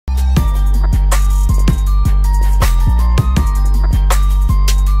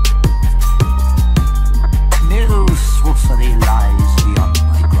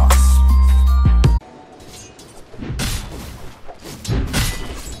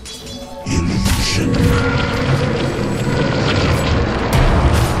attention.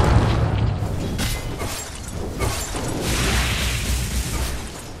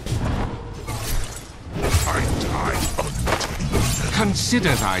 I die untamed.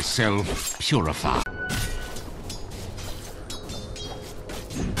 Consider thyself purified.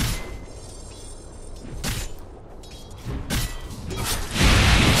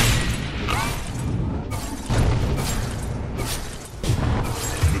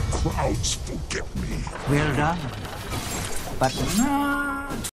 Crowds forget me. Well done. But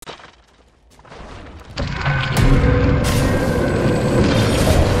not...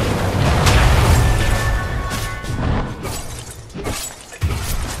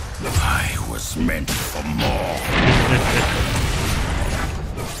 I was meant for more.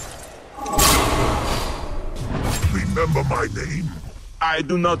 Remember my name? I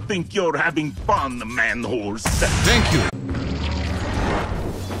do not think you're having fun, man-horse. Thank you.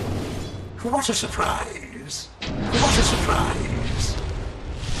 What a surprise! What a surprise!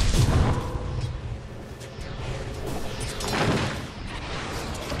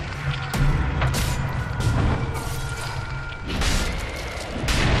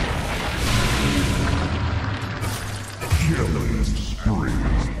 Killing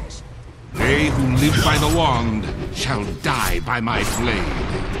sprees. They who live by the wand shall die by my blade.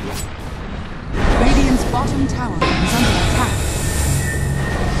 Radiant's bottom tower is under attack.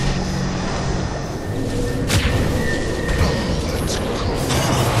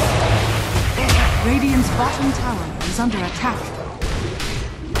 Radiant's bottom tower is under attack.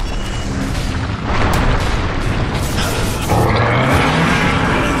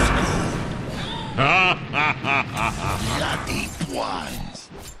 Bloody ones.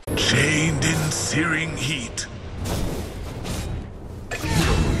 Chained in searing heat.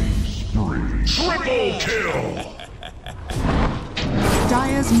 Triple kill!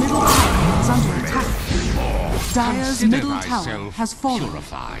 Dire's middle tower is under attack. Dire's Consider middle tower thyself has fallen.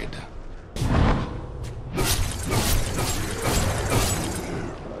 purified.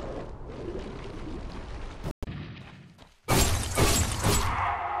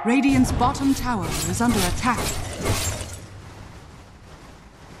 Radiant's bottom tower is under attack.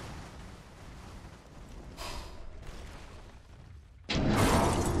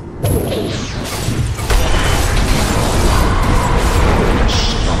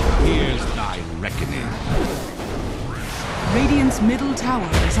 Here's thy reckoning. Radiant's middle tower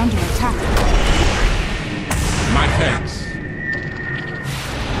is under attack. My thanks.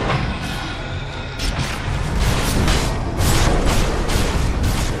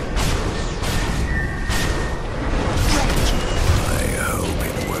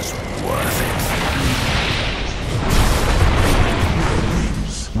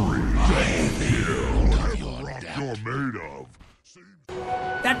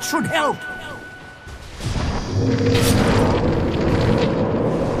 That should help!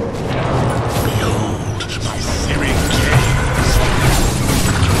 Behold my searing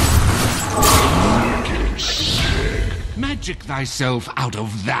gaze. Magic thyself out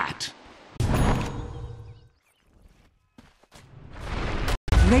of that.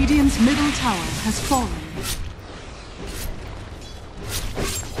 Radiant's middle tower has fallen.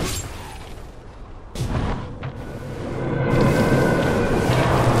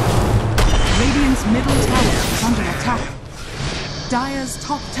 Radiant's middle tower is under attack. Dire's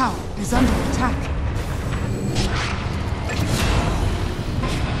top tower is under attack.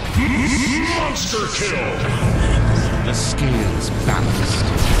 Monster kill! The scales balanced.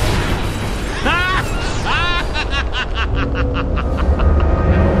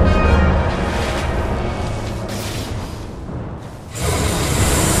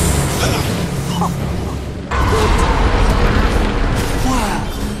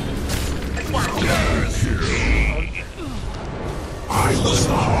 I was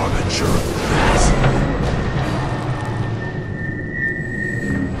the harbinger of this.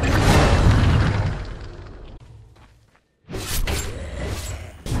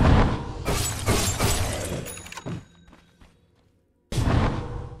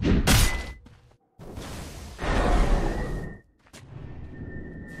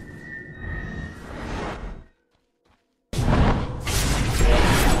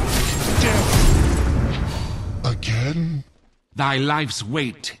 Again? Thy life's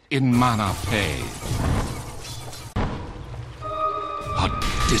weight in mana pay. A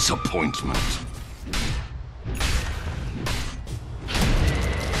disappointment.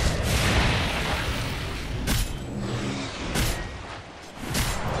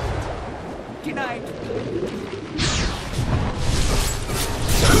 Good night.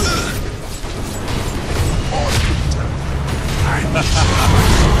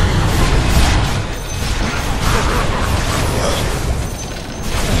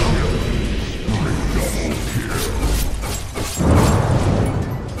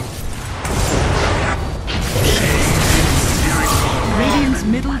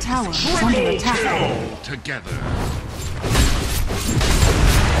 middle tower is under attack. Together.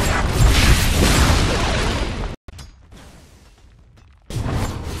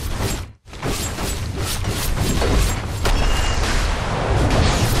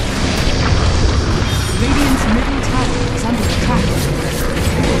 Radiant's middle tower is under attack.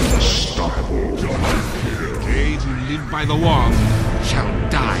 They who live by the wand shall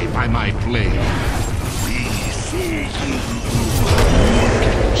die by my blade.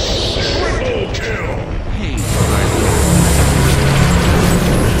 Triple kill! Pay for thy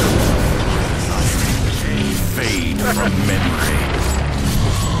Fade from memory.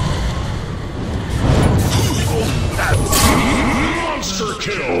 Monster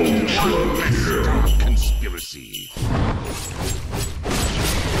kill! conspiracy.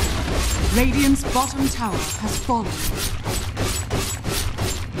 Radiant's bottom tower has fallen.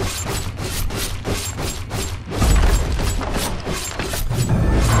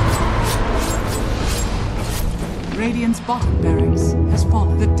 Radiant's bottom barracks has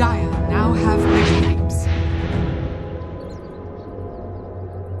fallen. The Dire now have big names.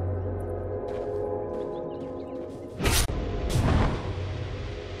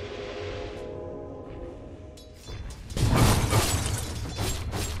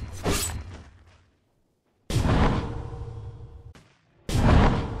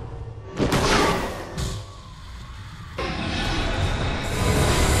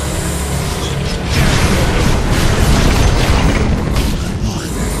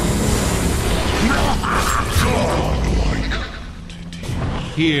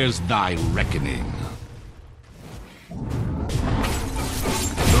 Here's thy reckoning. The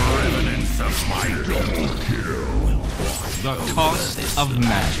remnants of my double kill. The cost of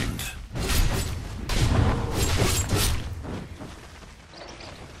magic.